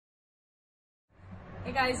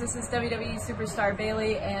Hey guys, this is WWE Superstar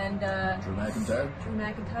Bailey and Drew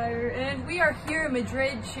McIntyre, and we are here in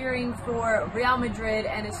Madrid cheering for Real Madrid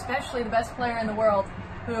and especially the best player in the world,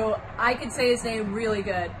 who I could say his name really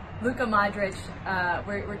good, Luka Modric.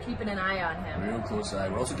 We're keeping an eye on him. Real close eye.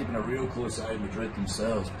 We're also keeping a real close eye on Madrid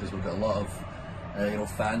themselves because we've got a lot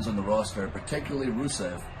of fans on the roster, particularly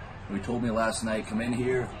Rusev, who told me last night, come in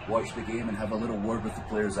here, watch the game, and have a little word with the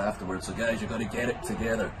players afterwards. So guys, you got to get it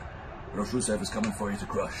together, or else Rusev is coming for you to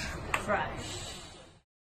crush. Crush.